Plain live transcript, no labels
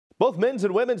Both men's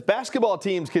and women's basketball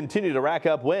teams continue to rack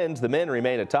up wins. The men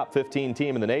remain a top 15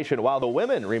 team in the nation, while the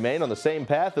women remain on the same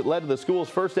path that led to the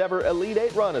school's first ever Elite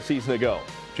Eight run a season ago.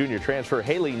 Junior transfer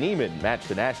Halee Nieman matched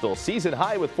the national season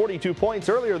high with 42 points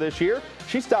earlier this year.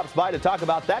 She stops by to talk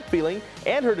about that feeling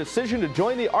and her decision to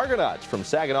join the Argonauts from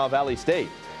Saginaw Valley State.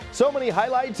 So many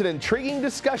highlights and intriguing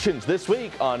discussions this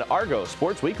week on Argo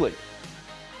Sports Weekly.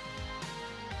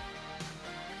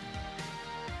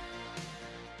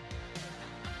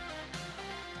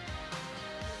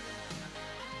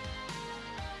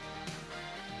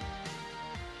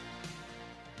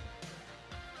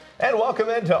 And welcome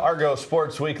into Argo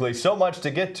Sports Weekly. So much to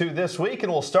get to this week,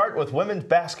 and we'll start with women's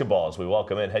basketball as we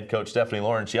welcome in head coach Stephanie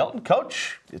Yelton.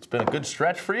 Coach, it's been a good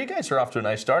stretch for you guys. You're off to a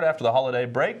nice start after the holiday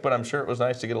break, but I'm sure it was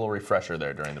nice to get a little refresher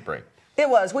there during the break. It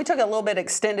was. We took a little bit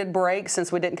extended break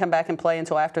since we didn't come back and play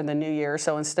until after the new year.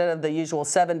 So instead of the usual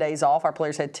 7 days off, our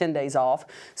players had 10 days off.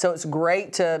 So it's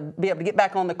great to be able to get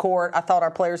back on the court. I thought our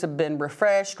players have been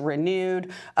refreshed, renewed.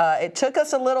 It took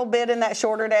us a little bit in that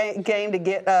shorter game to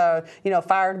get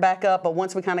fired back up. But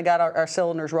once we kind of got our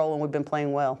cylinders rolling, we've been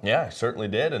playing well. Yeah, certainly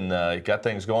did, and got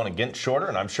things going against shorter.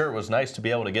 And I'm sure it was nice to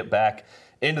be able to get back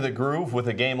into the groove with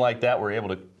a game like that. We're able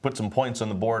to put some points on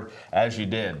the board as you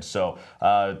did. So.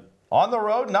 On the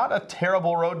road, not a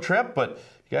terrible road trip, but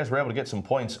you guys were able to get some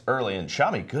points early. And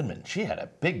Halee Goodman, she had a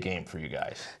big game for you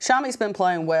guys. Hamee's been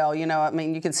playing well. You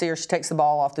can see her. She takes the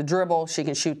ball off the dribble. She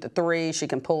can shoot the three. She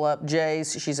can pull up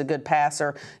Jays. She's a good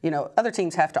passer. Other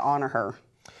teams have to honor her.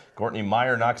 Courtney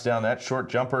Meyer knocks down that short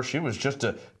jumper. She was just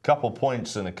a couple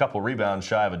points and a couple rebounds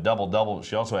shy of a double-double.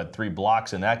 She also had 3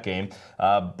 blocks in that game.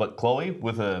 But Chloe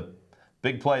with a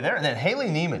big play there. And then Halee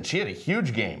Nieman, she had a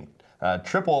huge game.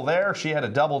 Triple there. She had a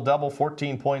double-double,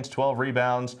 14 points, 12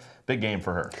 rebounds. Big game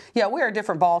for her. Yeah, we're a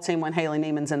different ball team when Halee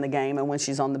Nieman's in the game and when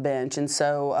she's on the bench. And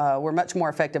so we're much more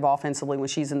effective offensively when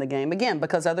she's in the game. Again,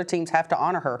 because other teams have to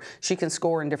honor her. She can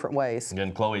score in different ways.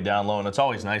 Again, Chloe down low. And it's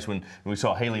always nice when we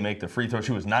saw Halee make the free throw.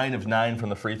 She was 9 of 9 from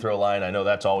the free throw line. I know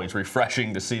that's always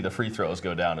refreshing to see the free throws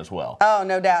go down as well. Oh,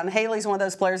 no doubt. And Halee's one of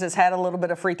those players that's had a little bit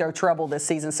of free throw trouble this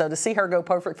season. So to see her go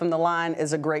perfect from the line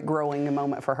is a great growing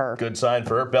moment for her. Good sign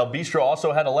for her. Belle Bistro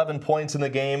also had 11 points in the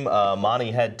game.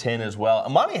 Imani had 10 as well.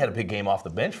 Imani had a big game off the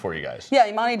bench for you guys. Yeah,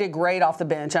 Imani did great off the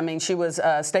bench. I mean, she was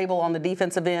stable on the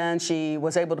defensive end. She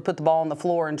was able to put the ball on the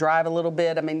floor and drive a little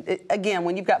bit. I mean, again,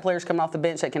 when you've got players coming off the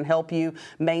bench that can help you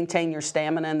maintain your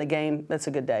stamina in the game, that's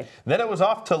a good day. Then it was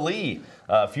off to Lee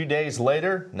a few days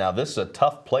later. Now, this is a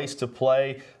tough place to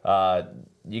play.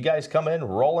 You guys come in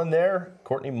rolling there.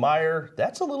 Courtney Meyer,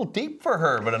 that's a little deep for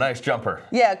her, but a nice jumper.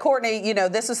 Yeah, Courtney,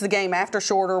 this is the game after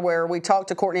shorter where we talked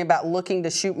to Courtney about looking to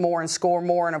shoot more and score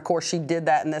more, and of course she did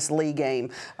that in this Lee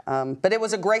game. But it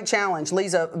was a great challenge.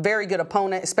 Lee's a very good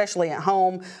opponent, especially at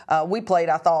home. We played,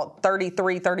 I thought,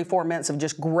 33, 34 minutes of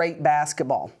just great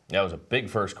basketball. That was a big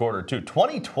first quarter, too.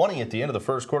 20-20 at the end of the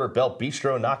first quarter. Belle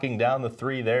Bistro knocking down the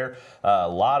 3 there. A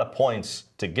lot of points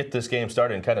to get this game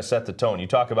started and kind of set the tone. You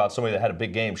talk about somebody that had a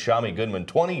big game, Halee Goodman,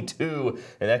 22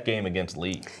 in that game against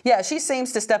Lee. Yeah, she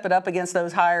seems to step it up against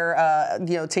those higher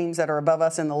teams that are above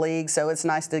us in the league, so it's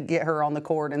nice to get her on the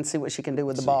court and see what she can do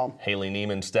with the ball. Halee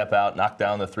Nieman step out, knock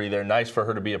down the 3 there. Nice for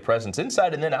her to be a presence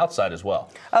inside and then outside as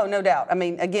well. Oh, no doubt. I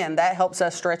mean, again, that helps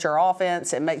us stretch our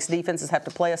offense. It makes defenses have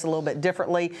to play us a little bit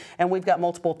differently, and we've got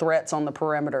multiple threats on the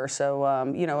perimeter. So,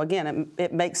 again,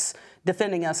 it makes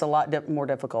defending us a lot more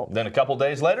difficult. Then a couple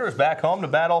days later is back home to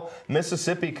battle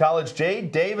Mississippi College.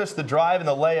 Jade Davis, the drive and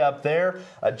the layup there.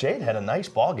 Jade had a nice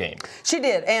ball game. She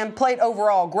did, and played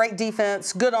overall great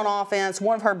defense, good on offense,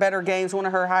 one of her better games, one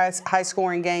of her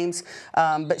high-scoring games,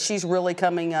 but she's really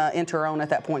coming into her own at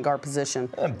that point guard position.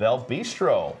 And Belle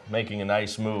Bistro making a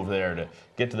nice move there to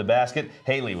get to the basket.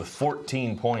 Halee with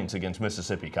 14 points against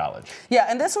Mississippi College. Yeah,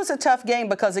 and this was a tough game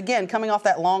because, again, coming off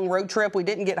that long road trip, we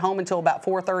didn't get home until about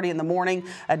 4:30 in the morning,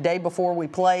 a day before we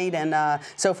played. And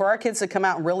so for our kids to come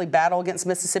out and really battle against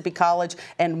Mississippi College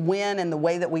and win in the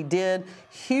way that we did,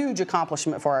 huge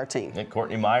accomplishment for our team. And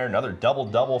Courtney Meyer, another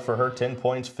double-double for her, 10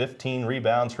 points, 15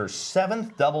 rebounds, her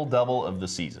 7th double-double of the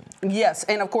season. Yes,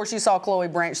 and of course you saw Chloe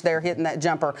Branch there hitting that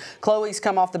jumper. Chloe's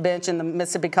come off the bench in the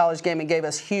Mississippi College game and gave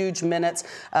us huge minutes.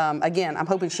 Again, I'm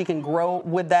hoping she can grow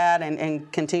with that and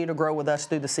continue to grow with us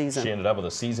through the season. She ended up with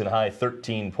a season-high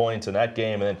 13 points in that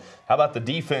game. And then how about the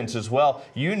defense as well?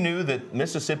 You knew that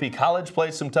Mississippi College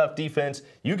played some tough defense.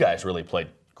 You guys really played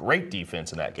great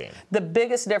defense in that game. The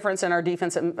biggest difference in our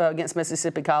defense against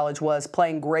Mississippi College was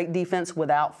playing great defense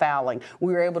without fouling.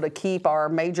 We were able to keep our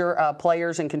major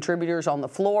players and contributors on the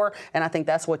floor, and I think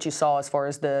that's what you saw as far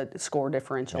as the score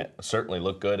differential. Yeah, certainly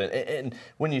looked good. And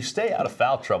when you stay out of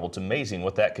foul trouble, it's amazing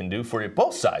what that can do for you,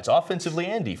 both sides, offensively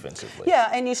and defensively. Yeah,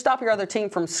 and you stop your other team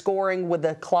from scoring with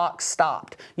the clock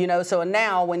stopped. You know, so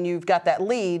now when you've got that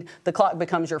lead, the clock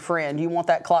becomes your friend. You want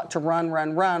that clock to run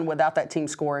without that team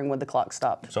scoring with the clock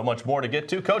stopped. So much more to get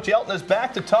to. Coach Yelton is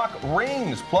back to talk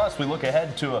rings. Plus, we look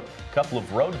ahead to a couple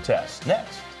of road tests.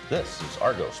 Next, this is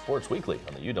Argo Sports Weekly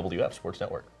on the UWF Sports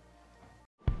Network.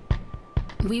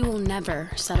 We will never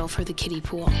settle for the kiddie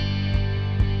pool.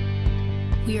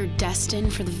 We are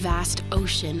destined for the vast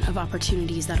ocean of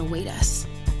opportunities that await us.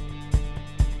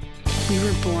 We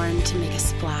were born to make a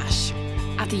splash.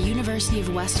 At the University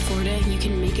of West Florida, you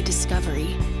can make a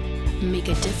discovery, make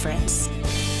a difference,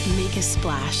 make a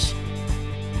splash.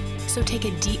 So take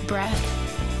a deep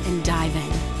breath and dive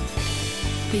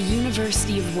in. The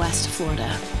University of West Florida.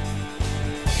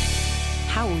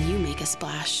 How will you make a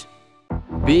splash?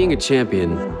 Being a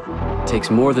champion takes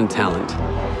more than talent,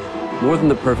 more than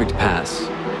the perfect pass,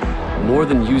 more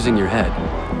than using your head.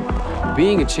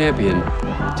 Being a champion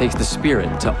takes the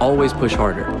spirit to always push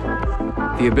harder,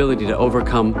 the ability to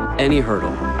overcome any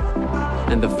hurdle,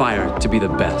 and the fire to be the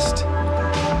best.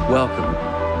 Welcome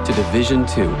to Division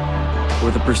II,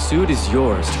 where the pursuit is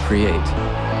yours to create.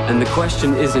 And the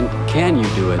question isn't, can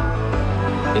you do it?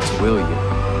 It's, will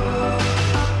you?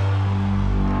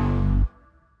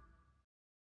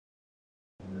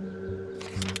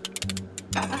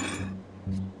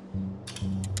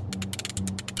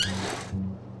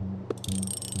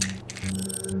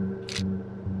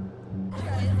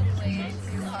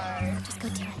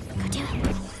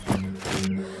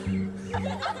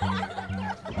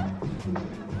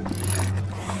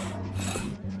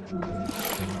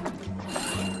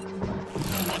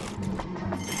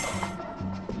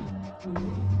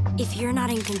 If you're not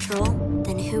in control,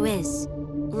 then who is?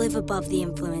 Live above the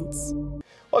influence.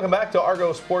 Welcome back to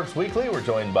Argo Sports Weekly. We're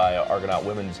joined by Argonaut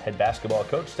women's head basketball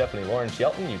coach, Stephanie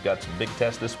Yelton. You've got some big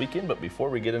tests this weekend, but before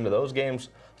we get into those games,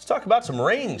 let's talk about some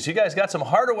rings. You guys got some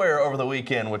hardware over the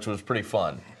weekend, which was pretty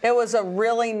fun. It was a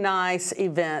really nice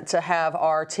event to have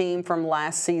our team from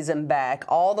last season back.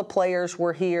 All the players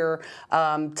were here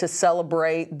to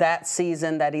celebrate that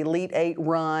season, that Elite Eight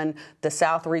run, the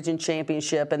South Region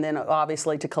Championship, and then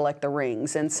obviously to collect the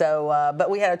rings. And so, but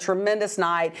we had a tremendous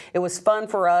night. It was fun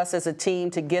for us as a team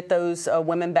to get those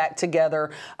women back together.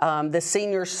 The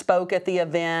seniors spoke at the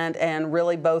event and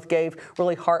really both gave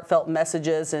really heartfelt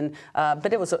messages. And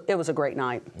but it was a great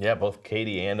night. Yeah, both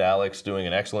Katie and Alex doing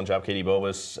an excellent job. Katie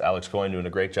Bobus, Alex Coyne doing a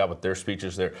great job with their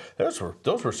speeches there. Those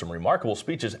were some remarkable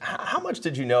speeches. How much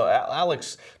did you know,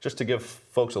 Alex? Just to give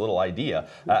folks a little idea,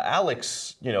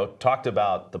 Alex, talked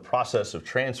about the process of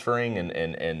transferring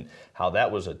and how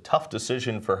that was a tough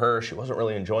decision for her. She wasn't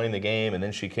really enjoying the game, and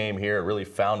then she came here, really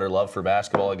found her love for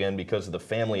basketball again because of the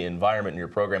family environment in your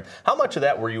program. How much of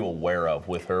that were you aware of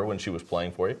with her when she was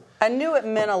playing for you? I knew it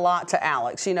meant a lot to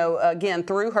Alex. Again,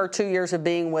 through her 2 years of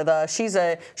being with us, she's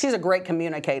a great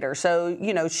communicator. So,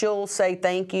 she'll say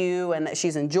thank you and that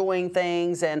she's enjoying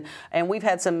things. And we've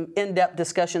had some in-depth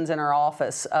discussions in our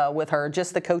office with her,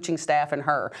 just the coaching staff and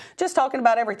her, just talking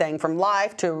about everything from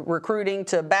life to recruiting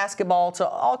to basketball to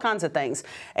all kinds of things.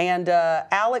 And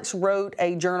Alex wrote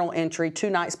a journal entry 2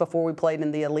 nights before we played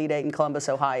in the Elite Eight in Columbus,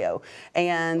 Ohio.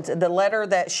 And the letter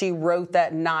that she wrote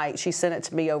that night, she sent it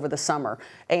to me over the summer.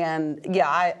 And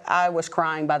yeah, I was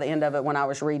crying by the end of it when I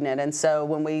was reading it. And so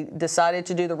when we decided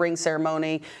to do the ring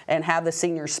ceremony and have the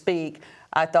seniors speak,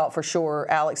 I thought for sure,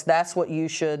 Alex, that's what you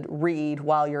should read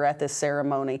while you're at this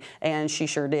ceremony. And she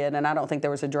sure did. And I don't think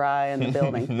there was a dry eye in the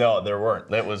building. No, there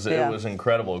weren't. It was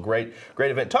incredible. Great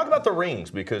event. Talk about the rings,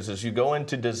 because as you go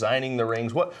into designing the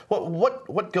rings,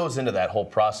 what goes into that whole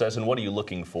process, and what are you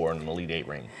looking for in an Elite Eight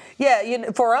ring?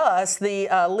 Yeah, for us, the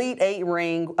Elite Eight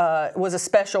ring was a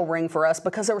special ring for us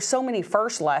because there were so many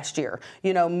firsts last year.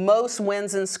 Most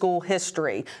wins in school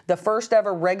history, the first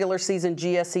ever regular season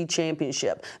GSC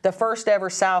championship, the first ever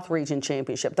South Region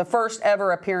Championship, the first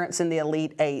ever appearance in the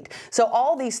Elite Eight. So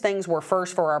all these things were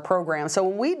first for our program. So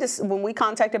when we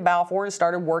contacted Balfour and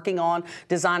started working on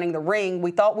designing the ring, we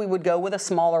thought we would go with a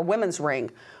smaller women's ring.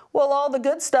 Well, all the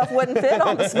good stuff wouldn't fit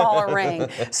on the smaller ring.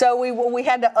 So we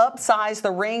had to upsize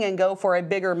the ring and go for a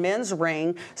bigger men's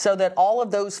ring so that all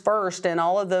of those first and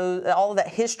all of that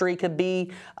history could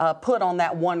be put on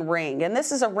that one ring. And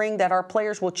this is a ring that our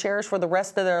players will cherish for the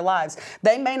rest of their lives.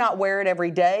 They may not wear it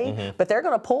every day, but they're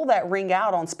going to pull that ring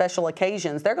out on special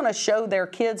occasions. They're going to show their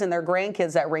kids and their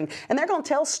grandkids that ring, and they're going to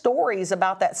tell stories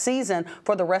about that season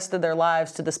for the rest of their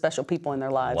lives to the special people in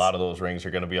their lives. A lot of those rings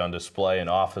are going to be on display in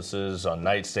offices, on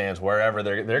nightstands, wherever.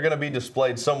 They're going to be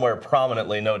displayed somewhere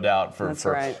prominently, no doubt,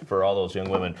 for all those young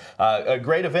women. A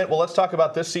great event. Well, let's talk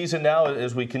about this season now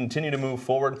as we continue to move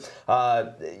forward.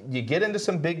 You get into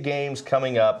some big games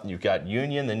coming up. You've got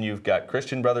Union, then you've got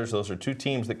Christian Brothers. Those are two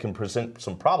teams that can present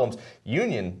some problems.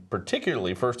 Union,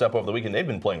 particularly, first up over the weekend, they've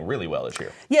been playing really well this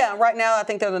year. Yeah, right now I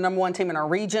think they're the #1 team in our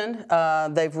region.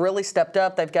 They've really stepped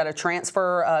up. They've got a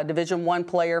transfer Division I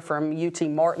player from UT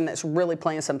Martin that's really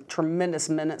playing some tremendous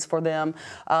minutes for them.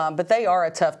 But they are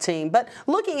a tough team. But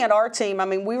looking at our team, I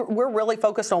mean, we're really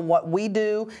focused on what we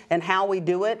do and how we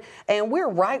do it. And we're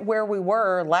right where we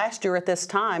were last year at this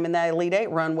time in that Elite 8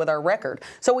 run with our record.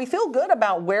 So we feel good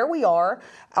about where we are,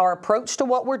 our approach to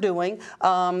what we're doing,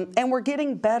 and we're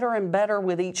getting better and better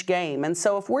with each game. And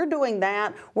so if we're doing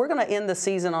that, we're going to end the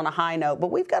season on a high note.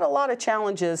 But we've got a lot of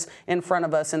challenges in front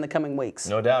of us in the coming weeks.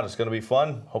 No doubt. It's going to be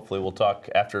fun. Hopefully we'll talk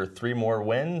after 3 more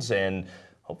wins, and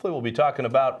hopefully we'll be talking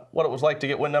about what it was like to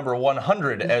get win number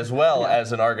 100 as well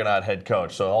as an Argonaut head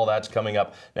coach. So all that's coming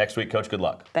up next week. Coach, good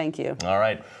luck. Thank you. All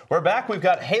right. We're back. We've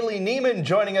got Halee Nieman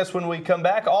joining us when we come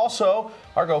back. Also,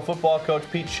 Argo football coach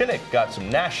Pete Shinnick got some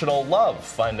national love.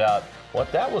 Find out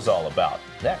what that was all about.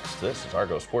 Next, this is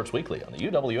Argo Sports Weekly on the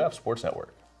UWF Sports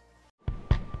Network.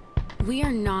 We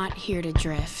are not here to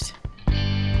drift.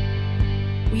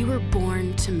 We were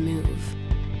born to move,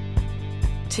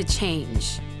 to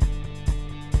change,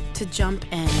 to jump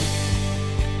in,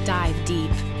 dive deep,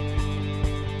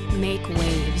 make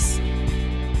waves,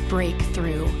 break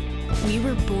through. We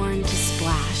were born to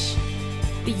splash.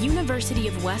 The University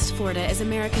of West Florida is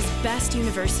America's best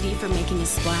university for making a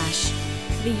splash.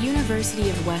 The University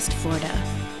of West Florida.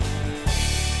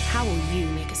 How will you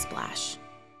make a splash?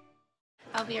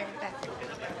 I'll be right back.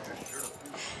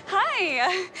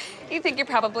 Hi! You think you're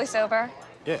probably sober?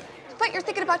 Yeah. But you're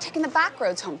thinking about taking the back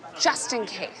roads home, just in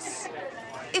case.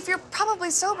 If you're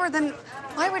probably sober, then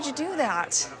why would you do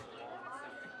that?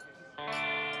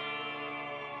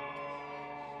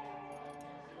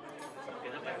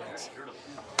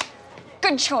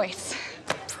 Good choice.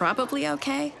 Probably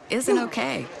okay isn't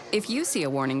okay. If you see a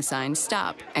warning sign,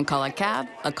 stop and call a cab,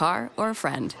 a car, or a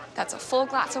friend. That's a full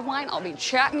glass of wine. I'll be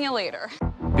chatting you later.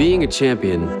 Being a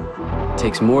champion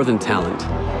takes more than talent,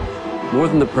 more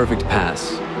than the perfect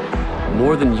pass,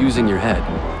 more than using your head.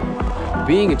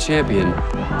 Being a champion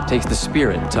takes the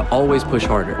spirit to always push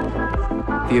harder,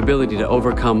 the ability to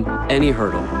overcome any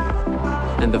hurdle,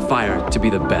 and the fire to be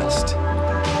the best.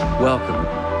 Welcome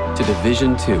to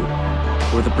Division II,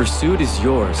 where the pursuit is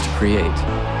yours to create.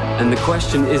 And the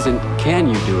question isn't, can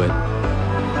you do it?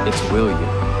 It's, will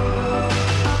you?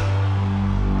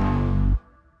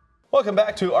 Welcome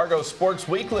back to Argo Sports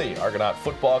Weekly. Argonaut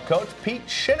football coach Pete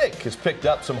Shinnick has picked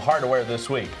up some hardware this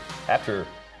week. After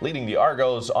leading the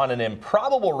Argos on an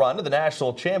improbable run to the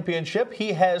national championship,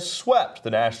 he has swept the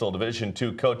National Division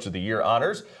II Coach of the Year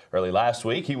honors. Early last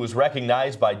week, he was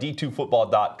recognized by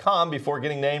D2Football.com before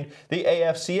getting named the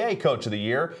AFCA Coach of the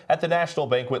Year at the national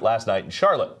banquet last night in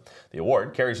Charlotte. The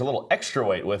award carries a little extra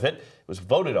weight with it. It was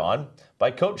voted on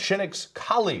by Coach Shinnick's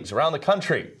colleagues around the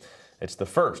country. It's the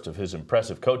first of his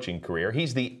impressive coaching career.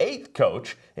 He's the 8th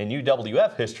coach in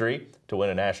UWF history to win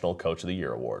a National Coach of the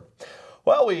Year award.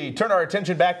 Well, we turn our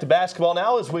attention back to basketball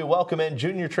now as we welcome in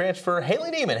junior transfer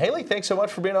Halee Nieman. Halee, thanks so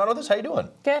much for being on with us. How you doing?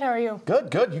 Good. How are you?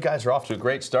 Good, good. You guys are off to a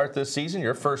great start this season.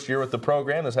 Your first year with the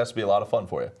program. This has to be a lot of fun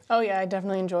for you. Oh, yeah. I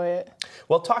definitely enjoy it.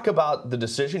 Well, talk about the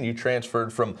decision. You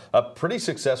transferred from a pretty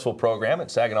successful program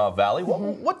at Saginaw Valley.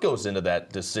 What goes into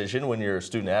that decision when you're a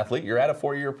student athlete? You're at a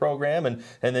 4-year program, and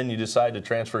then you decide to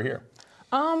transfer here.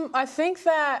 I think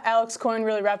that Alex Coyne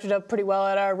really wrapped it up pretty well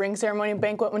at our ring ceremony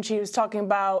banquet when she was talking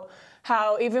about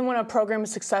how even when a program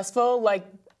is successful, like,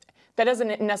 that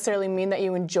doesn't necessarily mean that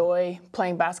you enjoy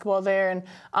playing basketball there. And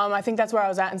I think that's where I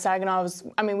was at in Saginaw.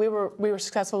 We were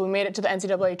successful. We made it to the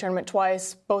NCAA tournament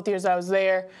twice, both years I was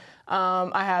there.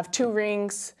 I have 2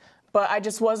 rings, but I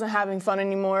just wasn't having fun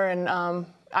anymore, and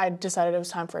I decided it was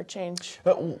time for a change.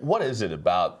 What is it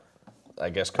about, I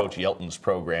guess, Coach Yelton's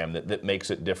program that makes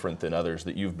it different than others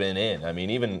that you've been in? I mean,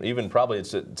 even probably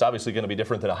it's obviously going to be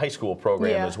different than a high school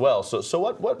program as well. So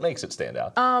what makes it stand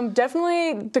out?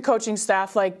 Definitely the coaching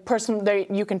staff. Like,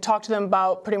 you can talk to them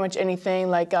about pretty much anything.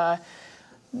 Like,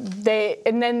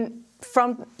 and then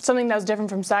from something that was different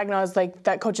from Saginaw is like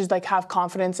that coaches like have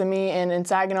confidence in me, and in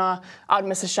Saginaw I'd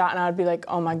miss a shot and I'd be like,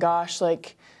 oh my gosh,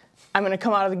 like I'm going to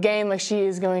come out of the game, like she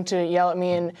is going to yell at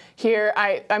me. And here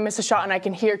I miss a shot and I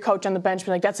can hear coach on the bench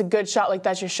be like, that's a good shot, like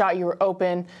that's your shot, you were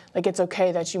open, like it's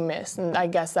okay that you missed. And I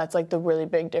guess that's like the really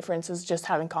big difference is just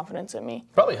having confidence in me.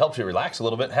 Probably helps you relax a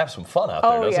little bit and have some fun out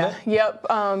there, doesn't it? Yep,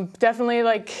 definitely.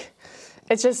 Like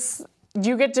it's just,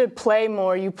 you get to play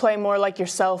more. You play more like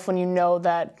yourself when you know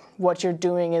that what you're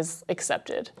doing is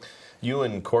accepted. You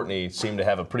and Courtney seem to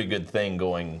have a pretty good thing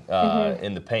going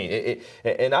in the paint.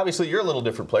 And obviously you're a little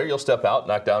different player. You'll step out,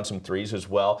 knock down some threes as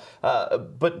well.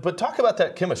 But talk about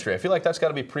that chemistry. I feel like that's got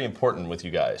to be pretty important with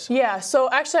you guys. Yeah, so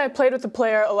actually I played with a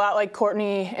player a lot like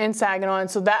Courtney in Saginaw,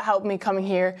 and so that helped me coming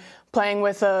here, playing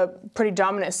with a pretty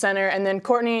dominant center. And then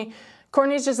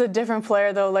Courtney's just a different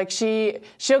player though. Like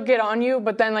she'll get on you,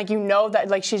 but then like you know that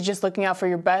like she's just looking out for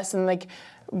your best, and like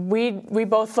we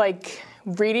both like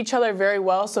read each other very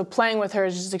well, so playing with her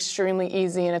is just extremely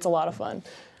easy and it's a lot of fun.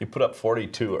 You put up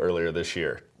 42 earlier this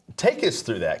year. Take us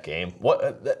through that game.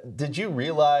 What did you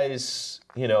realize,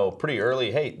 pretty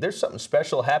early, hey, there's something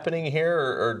special happening here,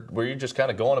 or were you just kind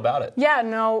of going about it? Yeah,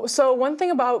 no. So one thing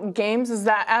about games is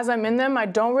that as I'm in them, I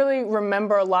don't really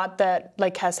remember a lot that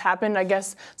like has happened. I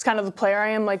guess it's kind of the player I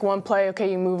am. Like one play,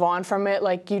 okay, you move on from it,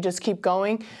 like you just keep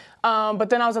going. But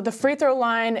then I was at the free throw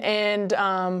line and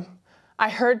I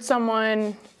heard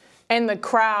someone in the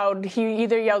crowd, he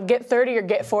either yelled, get 30 or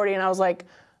get 40, and I was like,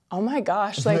 oh my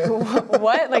gosh, like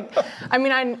what? Like, I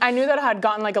mean, I knew that I had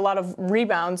gotten like a lot of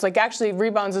rebounds. Like actually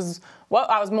rebounds is what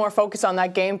I was more focused on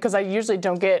that game because I usually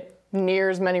don't get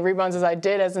near as many rebounds as I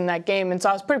did as in that game. And so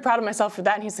I was pretty proud of myself for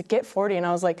that. And he's like, get 40. And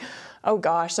I was like, oh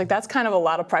gosh, like that's kind of a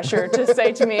lot of pressure to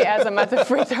say to me as I'm at the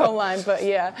free throw line. But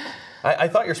yeah. I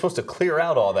thought you're supposed to clear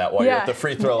out all that while you're at the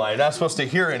free throw line. You're not supposed to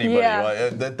hear anybody. Yeah.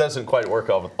 That doesn't quite work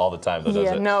all the time, though, does it?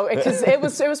 Yeah, no, because it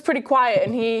was pretty quiet,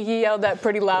 and he yelled that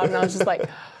pretty loud, and I was just like,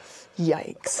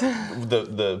 yikes.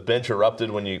 The bench erupted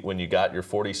when you got your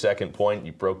 42nd point.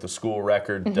 You broke the school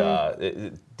record.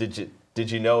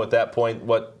 Did you know at that point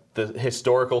what the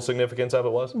historical significance of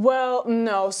it was? Well,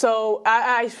 no. So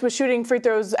I was shooting free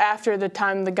throws after the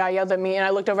time the guy yelled at me, and I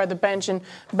looked over at the bench, and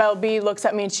Belle B looks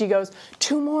at me, and she goes,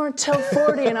 2 more till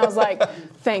 40. And I was like,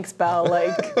 thanks, Belle.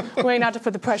 Like, way not to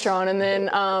put the pressure on. And then,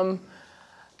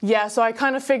 yeah, so I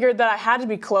kind of figured that I had to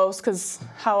be close because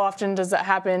how often does that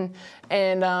happen?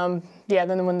 And, yeah,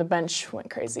 then when the bench went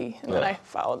crazy, and then I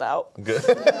fouled out. Good.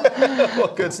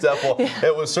 Well, good stuff. Well,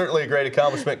 it was certainly a great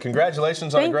accomplishment.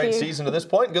 Congratulations on a great season to this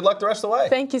point. Good luck the rest of the way.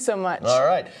 Thank you so much. All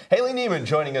right. Halee Nieman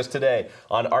joining us today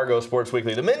on Argo Sports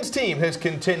Weekly. The men's team has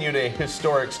continued a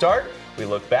historic start. We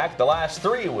look back the last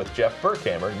 3 with Jeff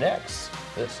Burkhamer next.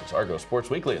 This is Argo Sports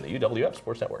Weekly on the UWF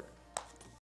Sports Network.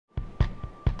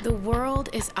 The world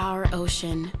is our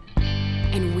ocean,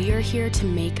 and we are here to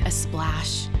make a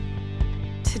splash.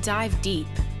 To dive deep,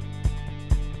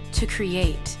 to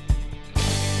create,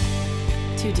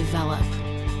 to develop,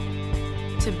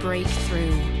 to break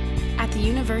through. At the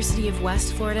University of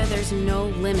West Florida, there's no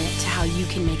limit to how you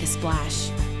can make a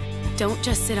splash. Don't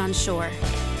just sit on shore,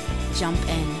 jump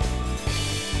in.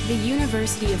 The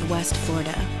University of West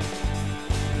Florida.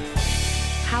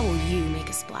 How will you make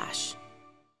a splash?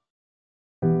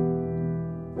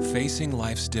 Facing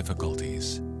life's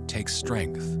difficulties takes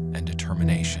strength and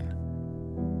determination.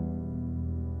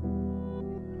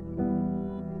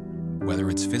 Whether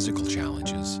it's physical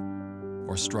challenges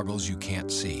or struggles you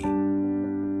can't see,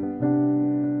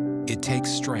 it takes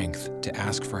strength to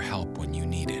ask for help when you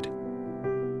need it.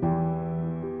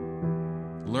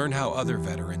 Learn how other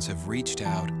veterans have reached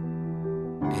out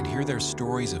and hear their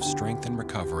stories of strength and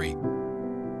recovery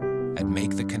at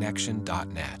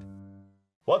maketheconnection.net.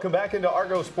 Welcome back into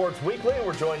Argo Sports Weekly.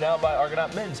 We're joined now by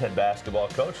Argonaut men's head basketball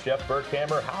coach Jeff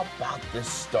Burkhamer. How about this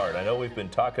start? I know we've been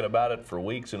talking about it for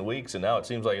weeks and weeks, and now it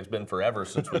seems like it's been forever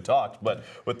since we talked, but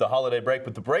with the holiday break.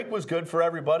 But the break was good for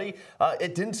everybody.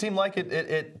 It didn't seem like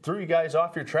it threw you guys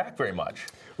off your track very much.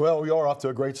 Well, we are off to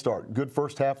a great start. Good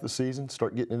first half of the season.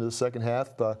 Start getting into the second half.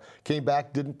 Came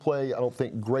back, didn't play, I don't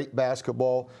think, great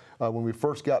basketball when we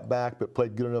first got back, but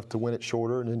played good enough to win it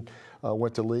shorter, and then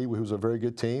went to Lee, who was a very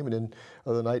good team, and then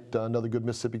the other night, another good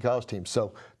Mississippi College team.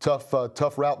 So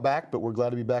tough route back, but we're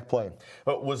glad to be back playing.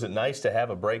 But was it nice to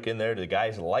have a break in there? Do the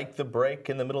guys like the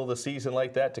break in the middle of the season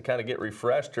like that to kind of get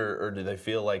refreshed, or do they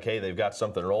feel like, hey, they've got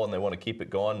something rolling, they want to keep it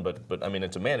going? But I mean,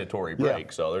 it's a mandatory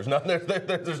break, so there's nothing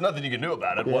you can do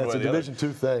about it. Yeah, one it's way a or the Division other.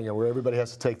 II thing where everybody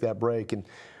has to take that break, and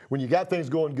when you got things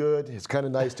going good, it's kind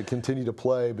of nice to continue to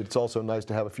play, but it's also nice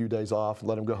to have a few days off and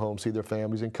let them go home, see their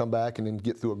families, and come back and then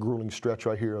get through a grueling stretch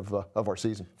right here of our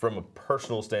season. From a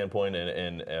personal standpoint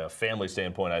and a family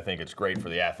standpoint, I think it's great for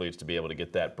the athletes to be able to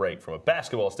get that break. From a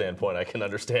basketball standpoint, I can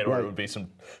understand where it would be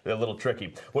a little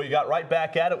tricky. Well, you got right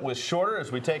back at it with Shorter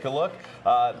as we take a look.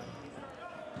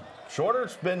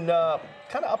 Shorter's been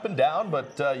kind of up and down,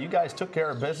 but you guys took care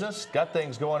of business, got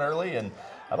things going early. And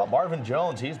how about Marvin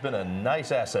Jones? He's been a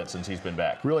nice asset since he's been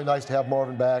back. Really nice to have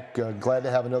Marvin back. Glad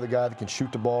to have another guy that can shoot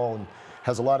the ball and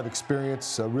has a lot of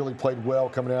experience. Really played well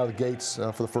coming out of the gates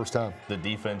for the first time. The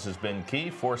defense has been key,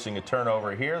 forcing a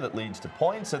turnover here that leads to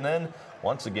points. And then,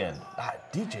 once again,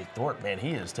 DJ Thorpe, man,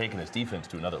 he has taken his defense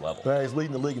to another level. He's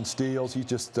leading the league in steals. He's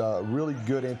just a really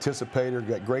good anticipator,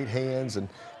 got great hands, and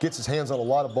gets his hands on a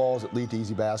lot of balls that lead to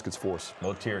easy baskets for us.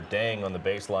 Motir Dang on the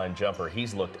baseline jumper.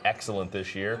 He's looked excellent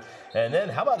this year. And then,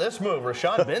 how about this move?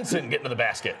 Rashawn Benson getting to the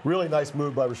basket. Really nice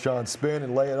move by Rashawn. Spin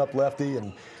and lay it up lefty,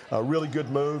 and a really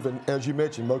good move. And as you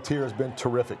mentioned, Motir has been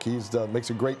terrific. He's makes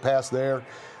a great pass there.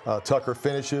 Tucker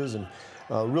finishes, and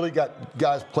really got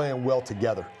guys playing well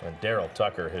together. And Daryl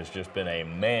Tucker has just been a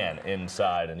man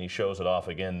inside, and he shows it off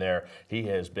again there. He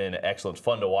has been excellent. It's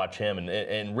fun to watch him,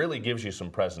 and really gives you some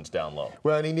presence down low.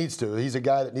 Well, and he needs to. He's a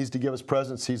guy that needs to give us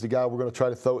presence. He's the guy we're going to try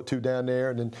to throw it to down there.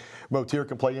 And then Motir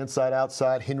can play inside,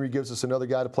 outside. Henry gives us another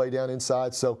guy to play down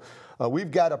inside. So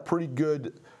we've got a pretty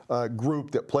good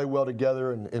group that play well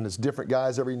together, and it's different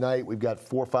guys every night. We've got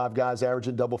 4 or 5 guys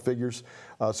averaging double figures.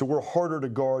 So we're harder to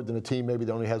guard than a team maybe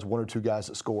that only has 1 or 2 guys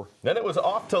that score. Then it was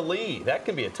off to Lee. That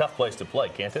can be a tough place to play,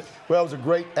 can't it? Well, it was a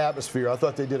great atmosphere. I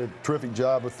thought they did a terrific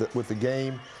job with the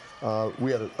game.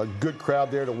 We had a good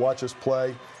crowd there to watch us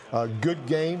play. Good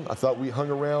game. I thought we hung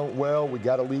around well. We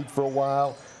got a lead for a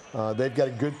while. They've got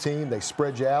a good team. They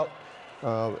spread you out.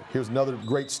 Here's another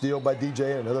great steal by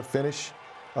DJ and another finish.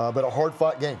 But a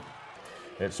hard-fought game.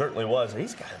 It certainly was.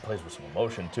 He's a guy that plays with some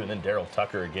emotion, too. And then Daryl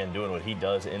Tucker, again, doing what he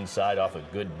does inside off a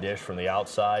good dish from the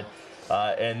outside.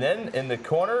 And then in the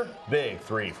corner, big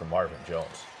three from Marvin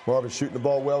Jones. Marvin's shooting the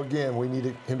ball well again. We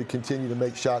need him to continue to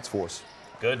make shots for us.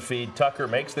 Good feed. Tucker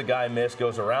makes the guy miss,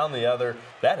 goes around the other.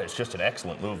 That is just an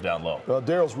excellent move down low.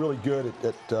 Daryl's really good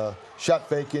at shot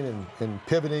faking and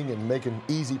pivoting and making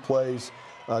easy plays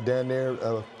down there.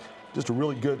 Just a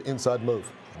really good inside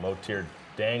move. Motir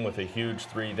Dang with a huge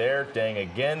three there. Dang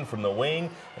again from the wing,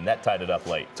 and that tied it up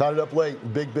late. Tied it up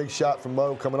late. Big shot from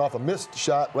Mo, coming off a missed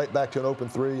shot right back to an open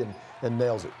three and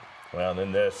nails it. Well, and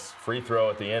then this free throw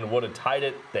at the end would have tied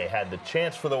it. They had the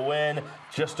chance for the win,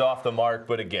 just off the mark.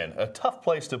 But again, a tough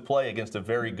place to play against a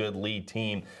very good lead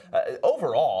team.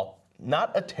 Overall,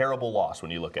 not a terrible loss when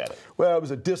you look at it. Well, it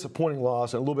was a disappointing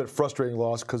loss and a little bit frustrating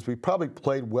loss because we probably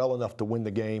played well enough to win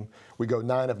the game. We go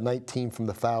 9 of 19 from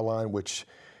the foul line, which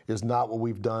is not what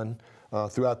we've done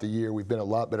throughout the year. We've been a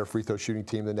lot better free throw shooting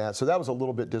team than that. So that was a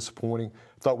little bit disappointing.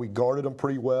 Thought we guarded them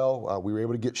pretty well. We were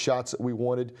able to get shots that we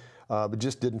wanted. But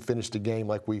just didn't finish the game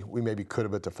like we maybe could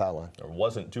have at the foul line. There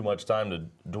wasn't too much time to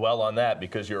dwell on that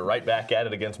because you're right back at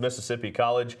it against Mississippi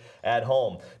College at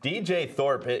home. DJ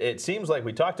Thorpe, it seems like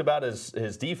we talked about his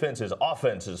defense, his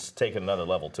offense has taken another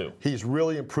level too. He's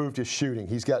really improved his shooting.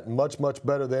 He's gotten much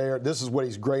better there. This is what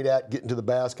he's great at, getting to the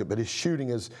basket, but his shooting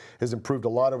has improved a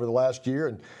lot over the last year.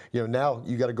 And now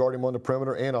you got to guard him on the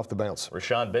perimeter and off the bounce.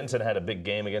 Rashawn Benson had a big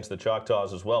game against the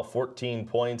Choctaws as well, 14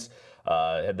 points.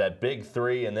 Had that big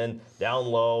three, and then down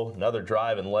low, another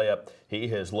drive and layup. He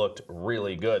has looked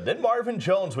really good. Then Marvin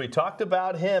Jones, we talked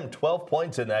about him, 12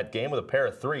 points in that game with a pair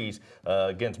of threes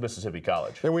against Mississippi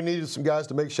College. And we needed some guys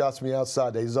to make shots from the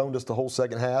outside. They zoned us the whole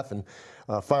second half, and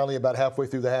finally about halfway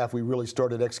through the half, we really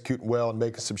started executing well and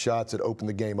making some shots that opened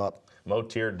the game up.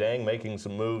 Motir Dang making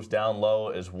some moves down low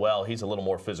as well. He's a little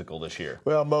more physical this year.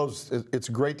 Well, it's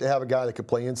great to have a guy that can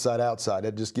play inside, outside.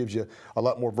 It just gives you a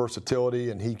lot more versatility,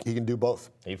 and he can do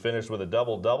both. He finished with a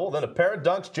double-double. Then a pair of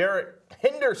dunks. Jarrett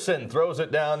Henderson throws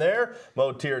it down there.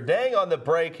 Motir Dang on the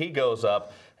break. He goes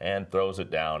up and throws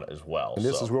it down as well. And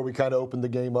this is where we kind of opened the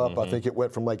game up. I think it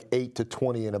went from like 8 to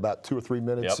 20 in about 2 or 3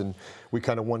 minutes, and we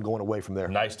kind of won going away from there.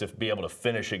 Nice to be able to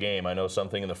finish a game. I know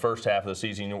something in the first half of the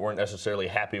season you weren't necessarily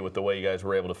happy with the way you guys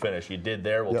were able to finish. You did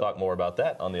there. We'll talk more about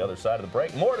that on the other side of the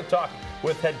break. More to talk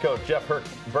with head coach Jeff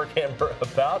Burkhamer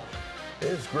about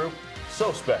his group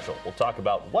so special. We'll talk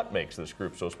about what makes this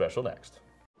group so special next.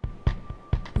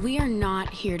 We are not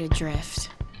here to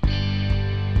drift.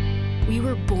 We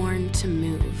were born to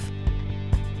move,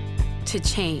 to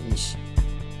change,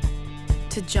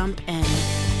 to jump in,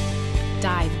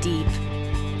 dive deep,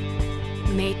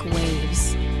 make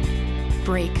waves,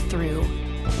 break through.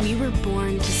 We were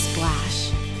born to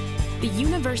splash, The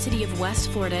University of West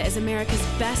Florida is America's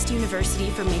best university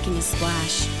for making a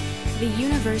splash. The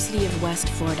University of West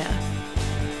Florida.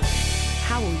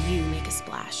 How will you make a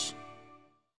splash?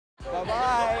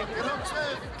 Bye-bye.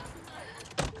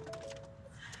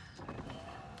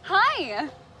 Hi.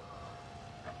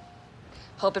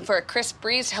 Hoping for a crisp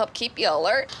breeze to help keep you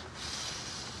alert.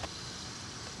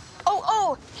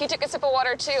 Oh, he took a sip of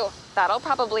water too. That'll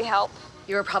probably help.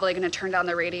 You were probably gonna turn down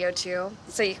the radio too,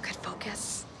 so you could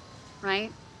focus,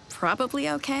 right? Probably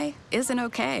okay isn't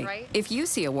okay. Right. If you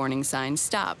see a warning sign,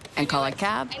 stop and call a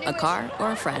cab, a car,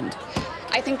 or a friend.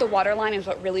 I think the water line is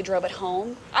what really drove it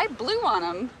home. I blew on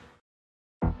him.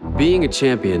 Being a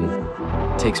champion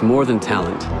takes more than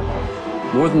talent,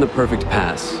 more than the perfect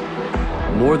pass,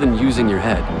 more than using your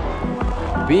head.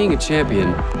 Being a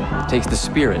champion takes the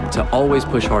spirit to always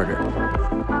push harder,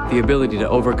 the ability to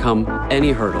overcome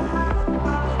any hurdle,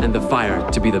 and the fire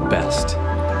to be the best.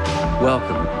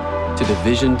 Welcome to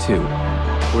Division II,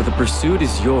 where the pursuit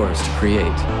is yours to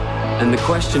create. And the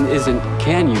question isn't,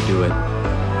 can you do it?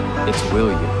 It's,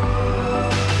 will you?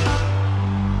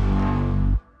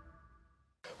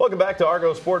 Welcome back to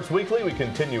Argo Sports Weekly. We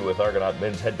continue with Argonaut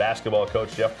men's head basketball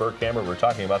coach Jeff Burkhamer. We're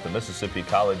talking about the Mississippi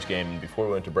College game, and before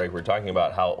we went to break, we were talking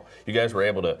about how you guys were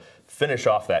able to finish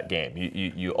off that game.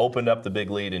 You opened up the big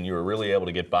lead, and you were really able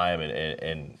to get by them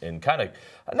and kind of,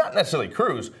 not necessarily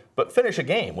cruise, but finish a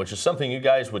game, which is something you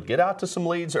guys would get out to some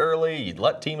leads early. You'd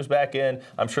let teams back in.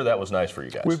 I'm sure that was nice for you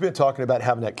guys. We've been talking about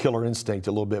having that killer instinct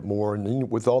a little bit more, and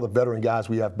with all the veteran guys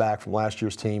we have back from last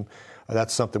year's team,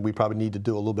 that's something we probably need to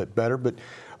do a little bit better. But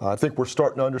I think we're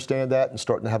starting to understand that and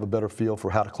starting to have a better feel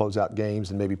for how to close out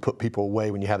games and maybe put people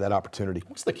away when you have that opportunity.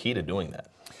 What's the key to doing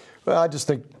that? Well, I just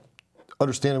think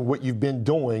understanding what you've been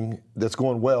doing that's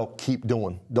going well, keep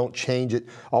doing. Don't change it.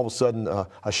 All of a sudden,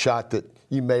 a shot that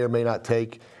you may or may not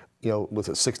take, with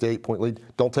a 6 to 8 point lead,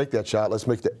 don't take that shot. Let's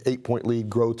make the 8 point lead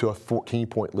grow to a 14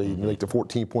 point lead and make the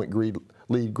 14 point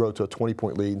lead grow to a 20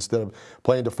 point lead instead of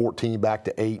playing to 14 back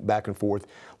to 8 back and forth.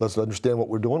 Let's understand what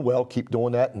we're doing well, keep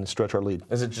doing that, and stretch our lead.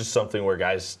 Is it just something where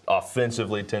guys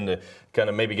offensively tend to kind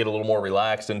of maybe get a little more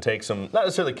relaxed and take some, not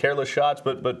necessarily careless shots,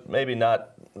 but maybe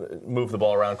not move the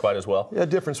ball around quite as well? Yeah,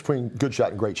 difference between good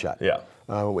shot and great shot. Yeah.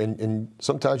 And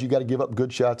sometimes you got to give up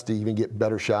good shots to even get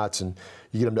better shots, and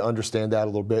you get them to understand that a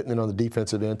little bit. And then on the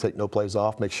defensive end, take no plays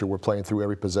off, make sure we're playing through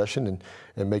every possession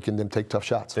and making them take tough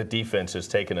shots. The defense has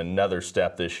taken another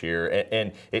step this year,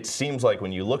 and it seems like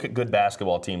when you look at good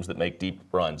basketball teams that make deep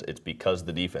runs, it's because of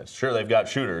the defense. Sure, they've got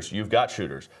shooters, you've got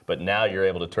shooters, but now you're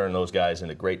able to turn those guys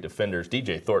into great defenders.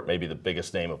 DJ Thorpe may be the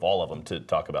biggest name of all of them to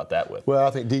talk about that with. Well,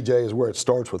 I think DJ is where it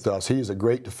starts with us. He's a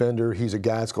great defender. He's a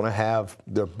guy that's going to have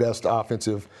the best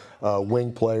offensive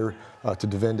wing player to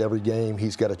defend every game.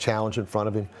 He's got a challenge in front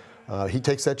of him. He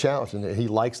takes that challenge, and he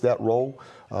likes that role.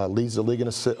 Leads the league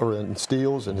in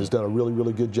steals and has done a really,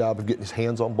 really good job of getting his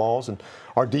hands on balls. And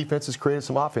our defense has created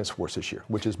some offense for us this year,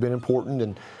 which has been important.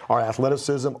 And our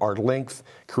athleticism, our length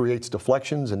creates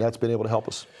deflections, and that's been able to help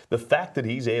us. The fact that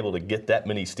he's able to get that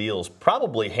many steals,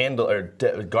 probably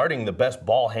guarding the best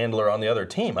ball handler on the other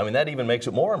team, I mean, that even makes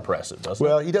it more impressive, doesn't it?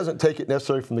 Well, he doesn't take it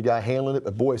necessarily from the guy handling it,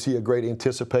 but boy, is he a great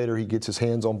anticipator. He gets his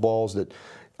hands on balls that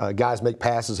guys make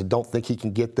passes and don't think he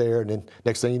can get there, and then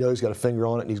next thing you know, he's got a finger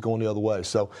on it and he's going the other way.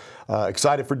 So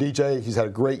excited for DJ. He's had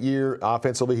a great year.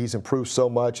 Offensively, he's improved so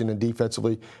much, and then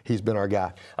defensively, he's been our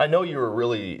guy. I know you were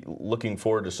really looking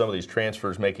forward to some of these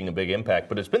transfers making a big impact,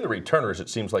 but it's been the returners, it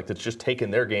seems like, that's just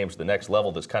taken their games to the next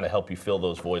level that's kind of helped you fill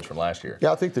those voids from last year.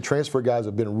 Yeah, I think the transfer guys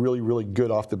have been really, really good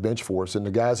off the bench for us, and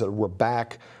the guys that were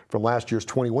back from last year's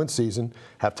 21 season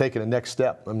have taken a next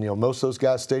step. I mean, most of those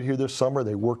guys stayed here this summer.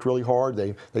 They worked really hard.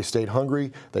 They stayed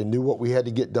hungry. They knew what we had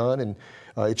to get done, and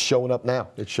it's showing up now.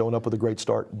 It's showing up with a great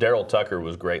start. Daryl Tucker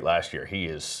was great last year. He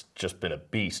has just been a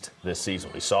beast this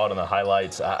season. We saw it in the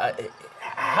highlights.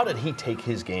 How did he take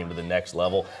his game to the next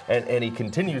level? And he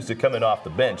continues to come in off the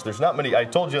bench. There's not many. I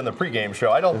told you in the pregame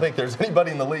show, I don't think there's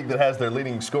anybody in the league that has their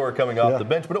leading scorer coming off the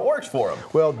bench, but it works for him.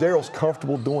 Well, Daryl's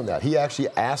comfortable doing that. He actually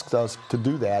asked us to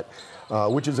do that,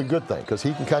 which is a good thing because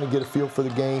he can kind of get a feel for the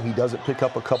game. He doesn't pick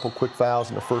up a couple quick fouls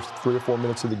in the first 3 or 4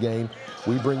 minutes of the game.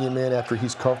 We bring him in after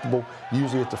he's comfortable,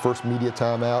 usually at the first media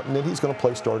timeout, and then he's going to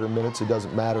play starter minutes. It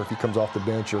doesn't matter if he comes off the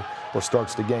bench or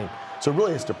starts the game. So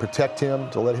really it's to protect him,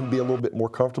 to let him be a little bit more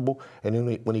comfortable, and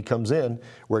then when he comes in,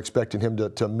 we're expecting him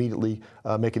to immediately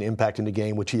make an impact in the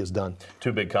game, which he has done.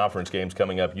 2 big conference games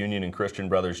coming up, Union and Christian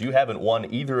Brothers. You haven't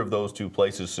won either of those 2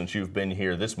 places since you've been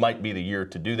here. This might be the year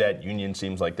to do that. Union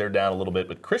seems like they're down a little bit,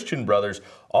 but Christian Brothers,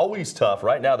 always tough.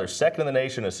 Right now they're second in the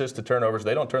nation, assist to turnovers.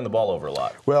 They don't turn the ball over a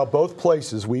lot. Well, both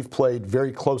places we've played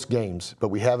very close games, but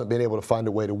we haven't been able to find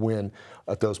a way to win.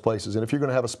 at those places. And if you're going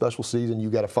to have a special season, you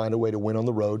got to find a way to win on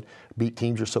the road, beat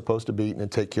teams you're supposed to beat, and then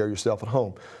take care of yourself at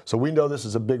home. So we know this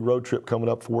is a big road trip coming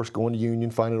up for us, going to Union,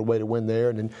 finding a way to win there.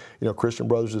 And then, you know, Christian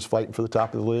Brothers is fighting for the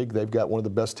top of the league. They've got one of the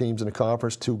best teams in the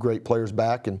conference, 2 great players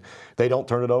back, and they don't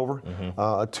turn it over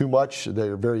too much.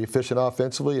 They're very efficient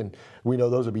offensively, and we know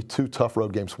those will be 2 tough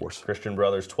road games for us. Christian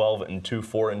Brothers 12-2,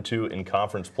 4-2 in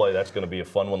conference play. That's going to be a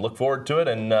fun one. Look forward to it,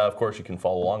 and of course you can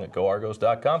follow along at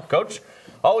GoArgos.com. Coach,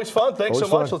 always fun. Thanks so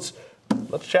much.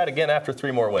 Let's chat again after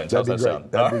 3 more wins. How's that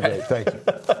sound? That'd be great. Thank you.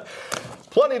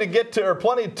 Plenty to get to, or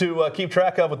plenty to keep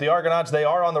track of with the Argonauts. They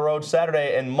are on the road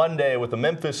Saturday and Monday with the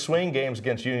Memphis Swing games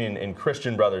against Union and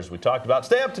Christian Brothers we talked about.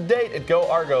 Stay up to date at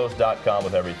GoArgos.com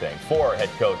with everything. For head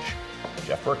coach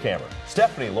Jeff Burkhamer,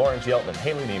 Stephanie Yelton, and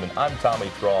Halee Nieman, I'm Tommy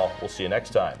Thrall. We'll see you next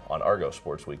time on Argo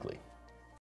Sports Weekly.